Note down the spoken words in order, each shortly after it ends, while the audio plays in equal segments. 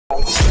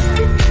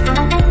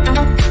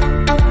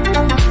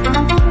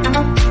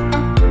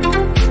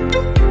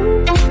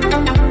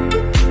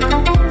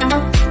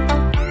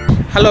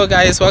Hello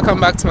guys,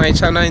 welcome back to my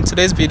channel. In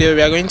today's video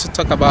we are going to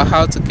talk about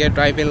how to get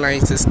driving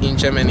license in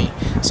Germany.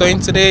 So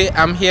today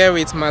I'm here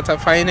with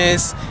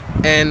Fynest,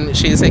 and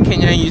she's a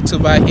Kenyan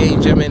YouTuber here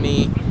in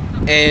Germany,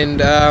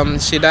 and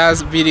she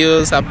does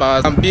videos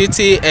about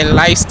beauty and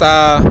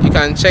lifestyle. You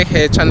can check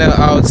her channel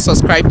out,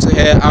 subscribe to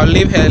her. I'll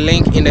leave her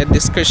link in the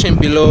description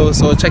below,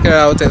 so check her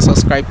out and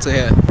subscribe to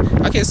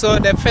her. Okay, so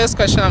the first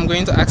question I'm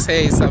going to ask her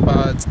is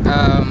about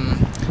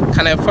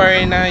can a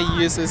foreigner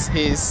uses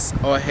his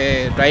or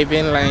her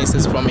driving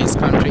license from his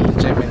country in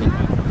Germany?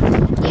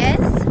 Yes,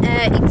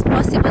 it's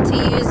possible to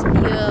use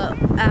your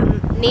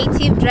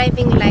native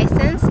driving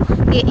license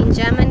here in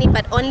Germany,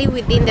 but only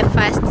within the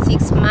first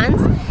 6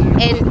 months.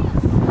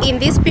 And in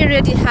this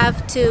period you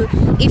have to,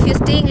 if you're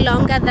staying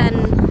longer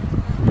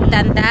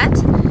than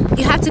that,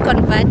 you have to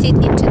convert it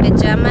into the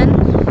German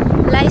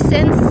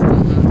license.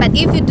 But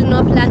if you do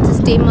not plan to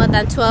stay more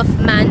than 12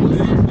 months,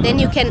 then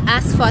you can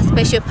ask for a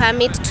special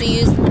permit to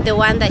use the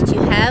one that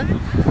you have,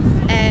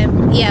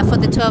 for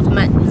the 12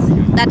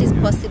 months. That is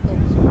possible.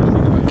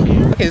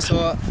 Okay,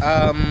 so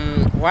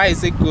why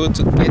is it good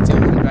to get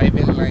your own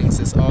driving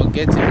license or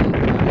get your own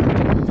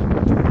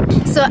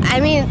car? So I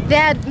mean,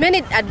 there are many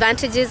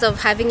advantages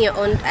of having your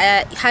own,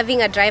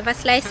 having a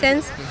driver's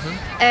license.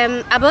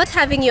 About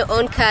having your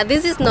own car,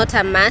 this is not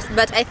a must,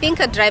 but I think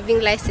a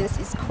driving license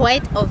is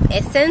quite of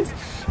essence.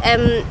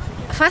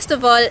 First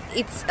of all,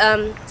 it's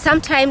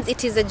sometimes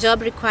it is a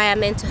job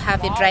requirement to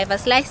have a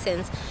driver's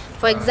license.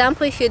 For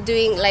example, if you're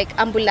doing like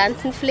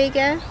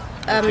Ambulantenpflege,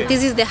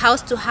 this is the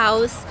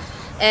house-to-house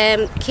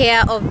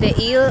care of the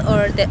ill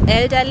or the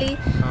elderly,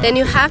 then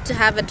you have to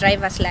have a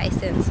driver's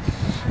license.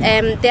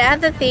 The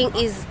other thing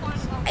is,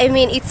 I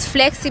mean, it's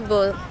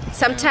flexible.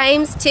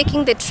 Sometimes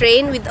taking the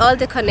train with all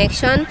the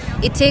connection,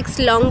 it takes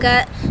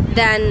longer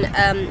than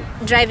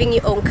driving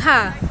your own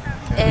car.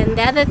 And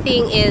the other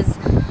thing is,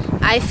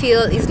 I feel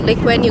is like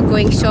when you're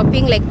going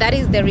shopping, like that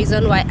is the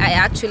reason why I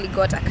actually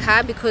got a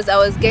car, because I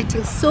was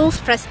getting so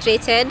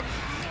frustrated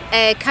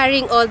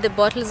carrying all the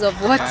bottles of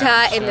water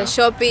and the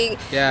shopping.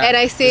 And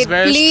I said, it's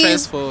very please,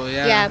 stressful.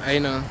 I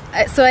know.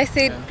 So I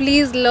said,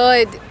 please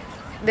Lord,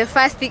 the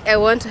first thing I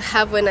want to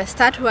have when I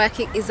start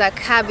working is a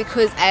car,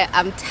 because I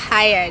am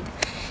tired.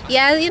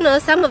 Yeah, you know,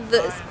 some of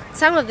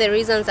the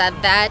reasons are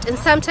that, and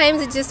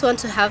sometimes you just want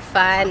to have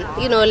fun,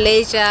 you know,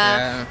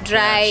 leisure,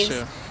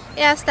 drives,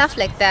 stuff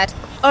like that.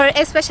 Or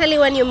especially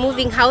when you're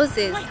moving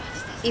houses,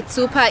 it's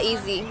super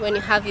easy when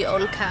you have your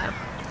own car.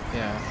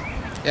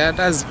 Yeah,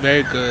 that's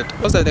very good.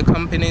 Most of the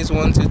companies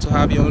want you to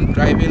have your own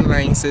driving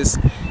license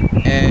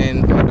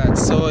and all that,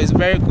 so it's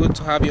very good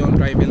to have your own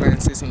driving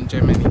license in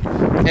Germany.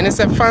 And it's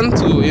a fun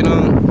tool, you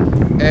know,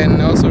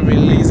 and also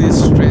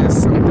releases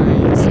stress.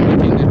 Sometimes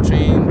taking the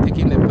train,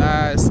 taking the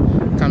bus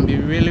can be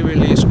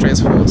really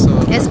stressful. So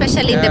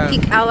especially the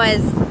peak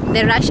hours,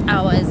 the rush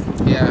hours.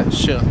 Yeah,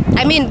 sure.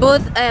 I mean,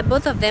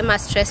 both of them are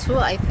stressful.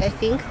 I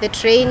think the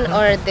train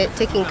or the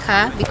taking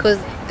car, because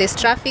there's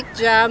traffic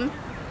jam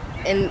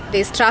and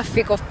there's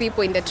traffic of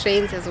people in the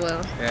trains as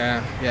well.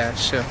 Yeah,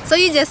 sure. So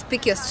you just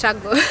pick your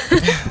struggle.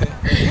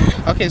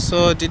 Okay,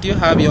 so did you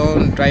have your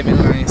own driving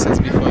license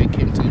before you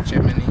came to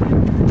Germany?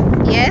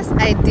 Yes,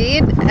 I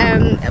did,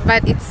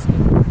 but it's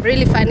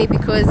really funny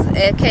because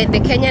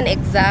the Kenyan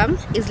exam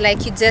is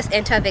like you just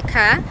enter the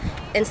car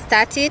and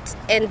start it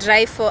and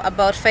drive for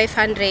about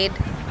 500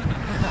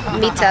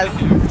 meters,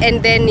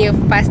 and then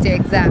you've passed your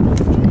exam.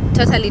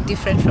 Totally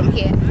different from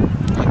here.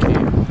 Okay.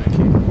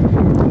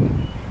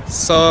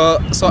 So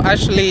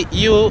actually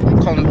you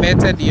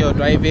converted your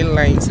driving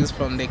license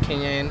from the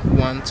Kenyan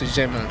one to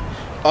German,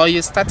 or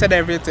you started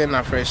everything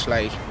afresh,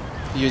 like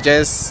you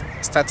just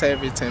started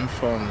everything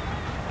from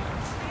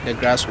the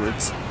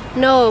grassroots?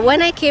 No,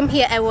 when I came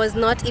here I was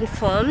not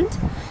informed,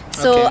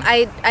 so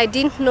I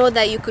didn't know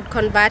that you could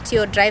convert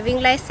your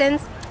driving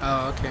license.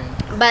 Oh, okay.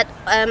 But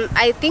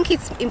I think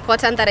it's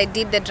important that I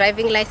did the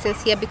driving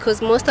license here,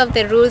 because most of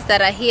the rules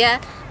that are here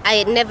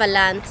I never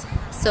learned.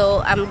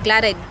 So I'm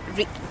glad I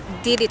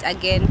did it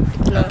again.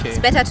 You know, it's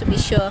better to be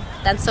sure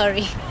than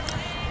sorry.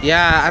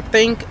 Yeah, I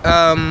think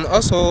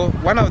also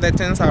one of the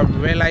things I've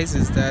realized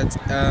is that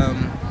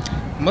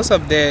most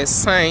of the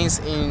signs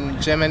in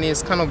Germany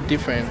is kind of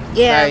different.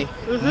 Like,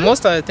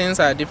 most of the things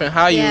are different.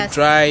 How you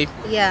drive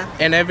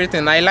and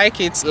everything. I like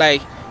it,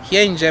 like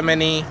here in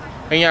Germany,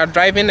 when you are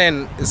driving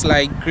and it's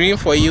like green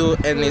for you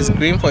and it's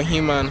green for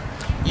human,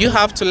 you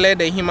have to let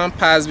the human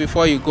pass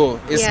before you go.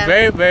 It's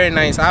very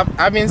nice. I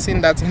haven't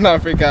seen that in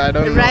Africa. I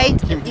don't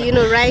know. You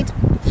know, right?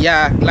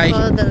 Yeah, like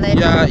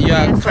you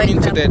are coming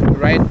to the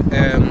right,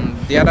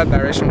 the other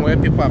direction where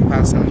people are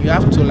passing. You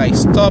have to like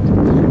stop,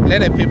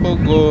 let the people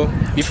go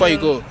before you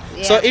go.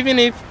 Yeah. So even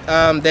if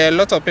there are a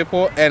lot of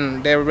people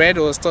and the red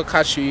will still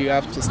catch you, you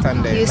have to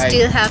stand there. You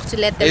still have to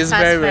let them it's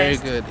pass very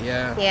first. good.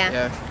 Yeah.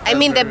 Yeah. I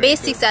mean, the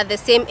basics are the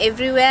same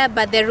everywhere,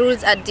 but the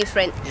rules are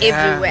different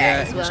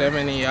everywhere as well. In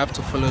Germany, you have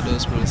to follow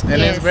those rules, and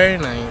Yes. it's very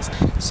nice.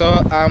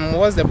 So,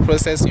 what's the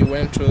process you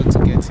went through to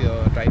get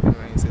your driving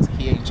license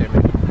here in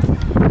Germany?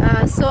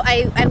 So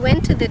I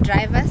went to the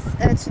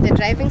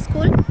driving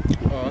school.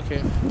 Oh,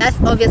 okay. That's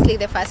obviously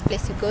the first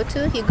place you go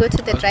to. You go to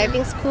the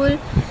driving school,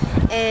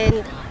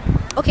 and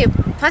okay,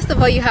 first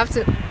of all, you have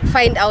to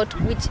find out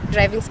which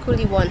driving school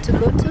you want to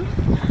go to.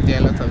 There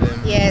are a lot of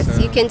them. Yes,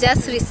 so. you can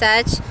just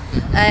research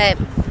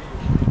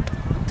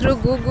through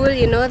Google,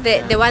 you know,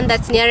 the one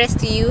that's nearest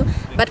to you,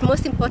 but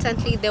most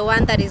importantly, the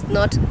one that is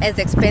not as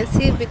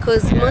expensive,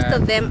 because most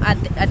of them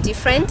are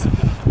different.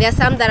 There are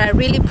some that are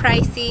really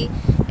pricey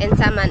and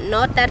some are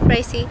not that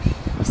pricey.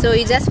 So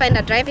you just find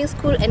a driving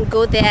school and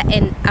go there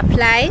and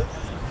apply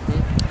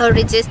or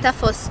register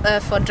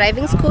for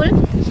driving school,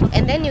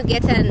 and then you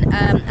get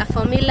a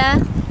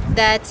formula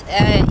that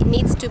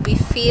needs to be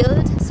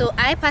filled. So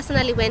I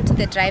personally went to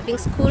the driving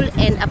school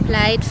and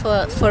applied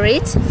for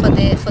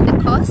the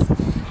course,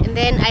 and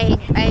then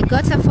I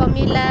got a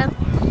formula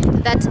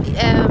that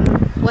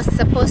was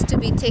supposed to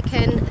be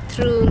taken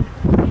through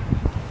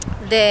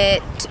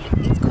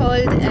it's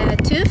called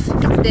TÜV. It's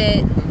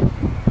the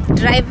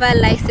Driver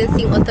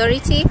Licensing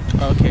Authority.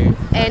 Okay.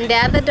 And the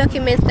other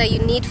documents that you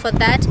need for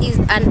that is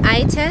an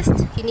eye test.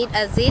 You need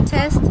a Z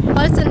test.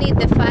 Also need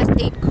the first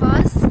aid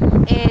course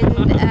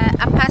and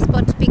a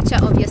passport picture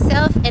of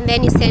yourself. And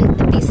then you send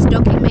these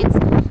documents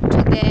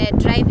to the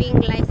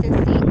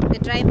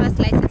Driver's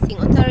Licensing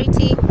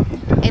Authority,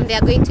 and they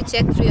are going to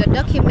check through your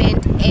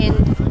document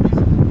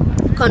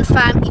and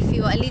confirm if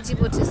you are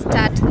eligible to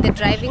start the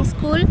driving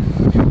school.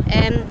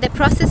 The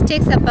process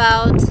takes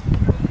about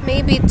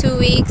maybe 2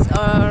 weeks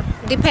or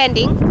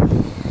depending,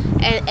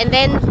 and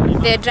then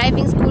the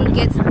driving school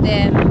gets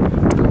the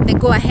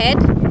go ahead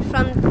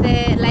from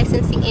the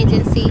licensing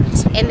agency,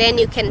 and then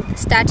you can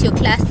start your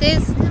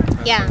classes.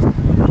 Yeah,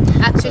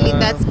 actually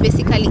that's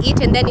basically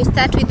it. And then you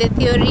start with the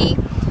theory.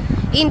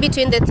 In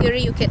between the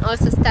theory, you can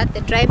also start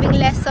the driving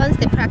lessons,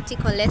 the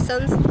practical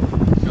lessons.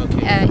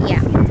 Okay.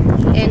 Yeah.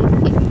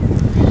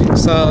 And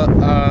so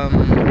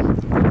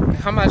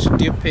how much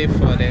do you pay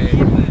for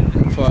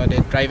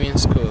the driving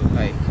school,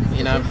 like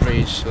in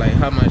average, like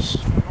how much?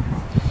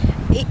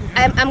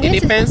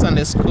 It depends on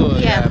the school,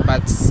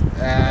 but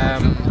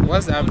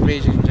what's the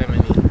average in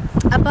Germany?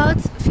 About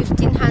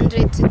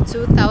 1,500 to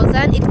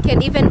 2,000. It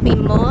can even be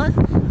more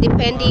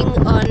depending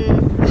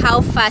on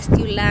how fast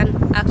you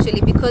learn,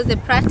 actually, because the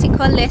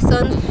practical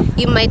lessons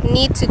you might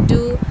need to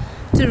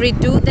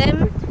redo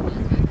them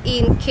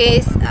in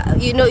case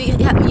you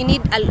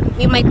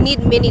might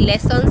need many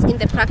lessons in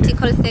the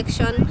practical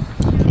section,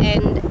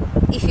 and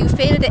if you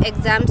fail the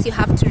exams, you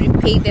have to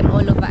repay them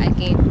all over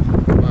again.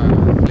 Wow,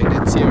 like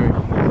the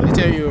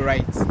theory you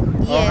write.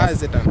 Yes. Or how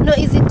is it done? No,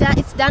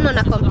 it's done on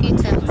a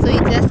computer, so you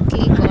just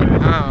click on.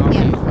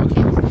 Okay,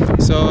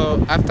 okay.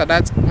 So after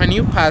that, when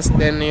you pass,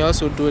 then you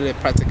also do the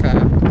practical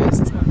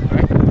test,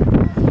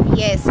 right?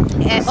 Yes,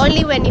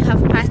 only when you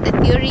have passed the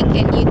theory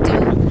can you do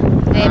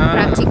the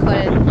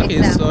practical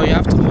exam. So you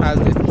have to pass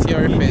the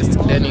theory first,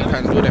 then you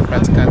can do the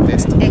practical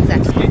test.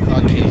 Exactly.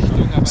 Okay.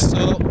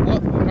 So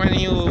when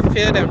you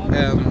fail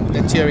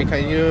the theory,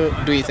 can you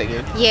do it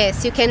again?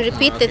 Yes, you can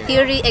repeat the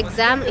theory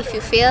exam if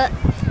you fail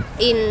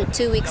in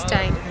 2 weeks'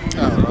 time.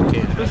 Oh,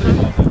 okay.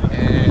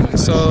 And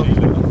so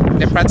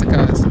the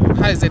practicals,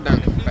 how is it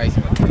done? Like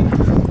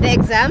the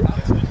exam?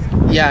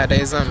 Yeah, the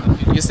exam.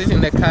 You sit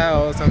in the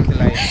car or something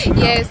like that?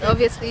 Yes,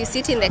 obviously you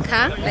sit in the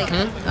car, like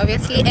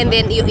obviously, and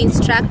then your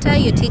instructor,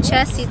 your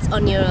teacher sits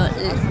on your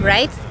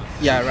right.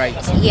 Yeah, right.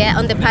 Yeah,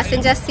 on the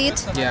passenger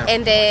seat. Yeah.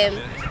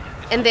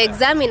 And the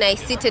examiner is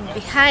seated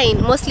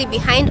mostly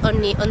behind on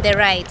the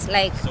right,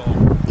 like,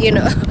 you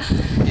know.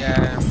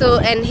 Yeah. So,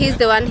 and he's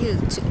the one who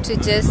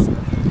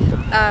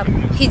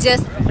he just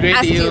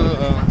asks you.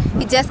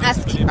 He just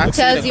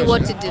tells you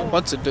what to do.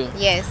 What to do?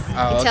 Yes.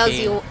 Oh, he tells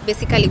you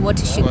basically what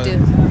you should do.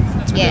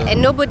 Yeah,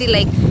 and nobody,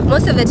 like,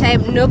 most of the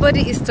time,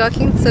 nobody is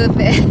talking, so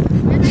the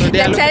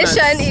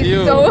tension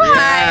is so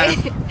high.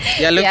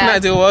 You're looking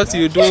at what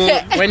you do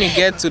when you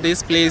get to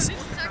this place,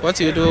 what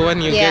you do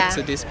when you get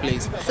to this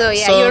place. So,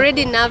 you're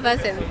already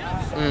nervous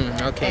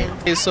and... okay.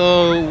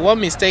 So, what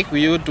mistake will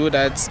you do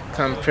that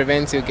can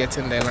prevent you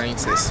getting the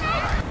license?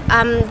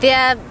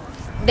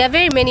 There are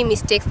very many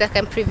mistakes that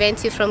can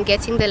prevent you from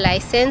getting the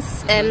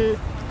license.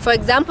 For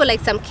example,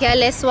 like some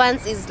careless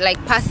ones is like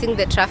passing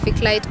the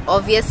traffic light.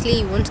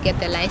 Obviously, you won't get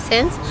the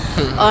license.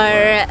 Or,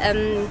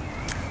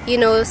 you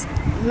know,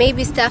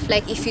 maybe stuff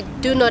like if you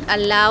do not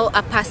allow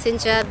a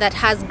passenger that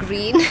has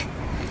green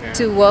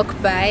to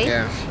walk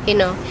by. You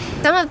know,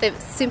 some of the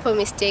simple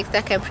mistakes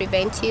that can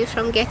prevent you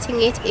from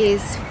getting it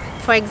is,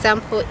 for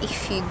example,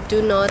 if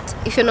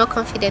you're not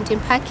confident in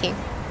parking.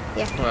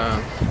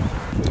 Wow.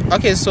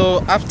 Okay,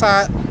 so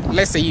after,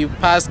 let's say you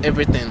pass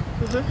everything,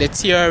 the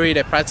theory,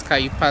 the practical,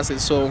 you pass it.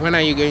 So when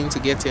are you going to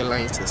get your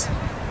license?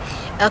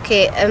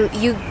 Okay,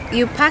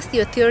 you pass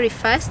your theory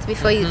first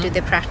before you do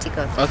the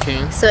practical.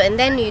 Okay. So, and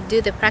then you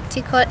do the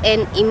practical,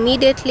 and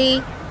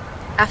immediately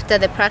after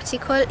the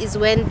practical is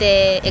when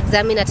the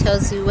examiner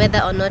tells you whether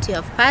or not you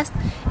have passed,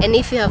 and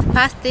if you have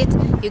passed it,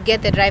 you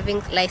get the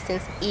driving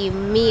license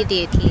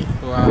immediately.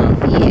 Wow.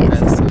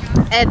 Yes.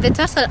 The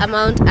total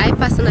amount I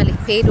personally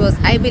paid was,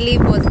 I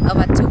believe, was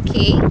over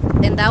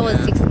 2K, and that was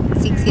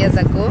six years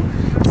ago.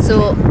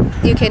 So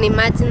you can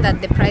imagine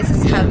that the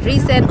prices have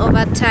risen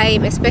over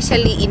time,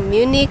 especially in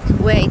Munich,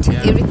 where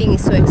everything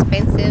is so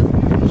expensive.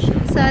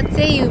 So I'd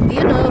say you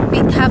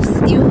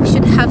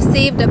should have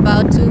saved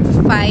about 5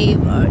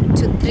 or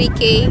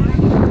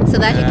 3K, so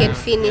that you can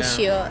finish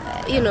your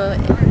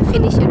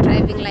finish your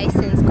driving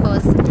license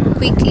course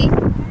quickly.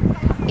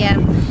 Yeah.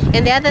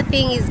 And the other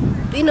thing is,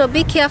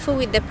 be careful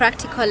with the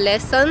practical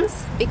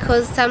lessons,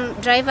 because some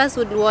drivers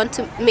would want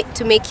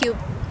to make you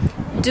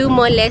do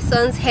more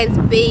lessons, hence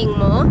paying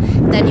more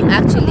than you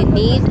actually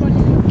need.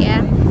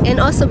 Yeah. And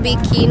also be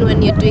keen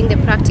when you're doing the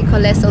practical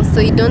lessons, so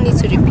you don't need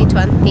to repeat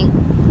one thing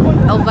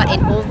over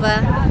and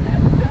over.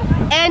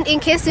 And in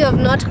case you have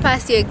not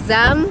passed your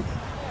exam,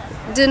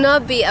 do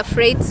not be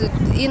afraid to,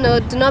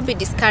 do not be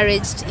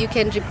discouraged. You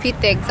can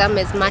repeat the exam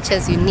as much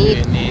as you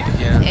need,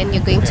 and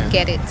you're going to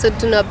get it. So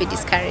do not be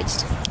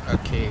discouraged.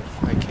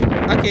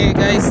 Okay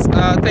guys,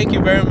 thank you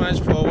very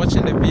much for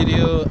watching the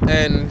video,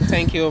 and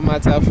thank you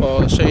Martha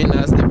for showing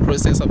us the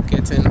process of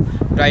getting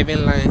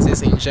driving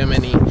licenses in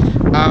Germany.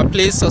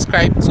 Please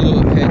subscribe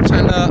to her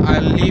channel.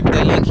 I'll leave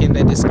the link in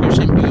the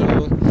description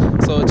below,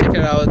 so check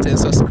it out and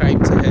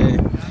subscribe to her.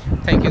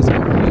 Thank you so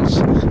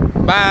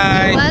much.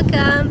 Bye. You're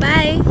welcome.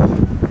 Bye.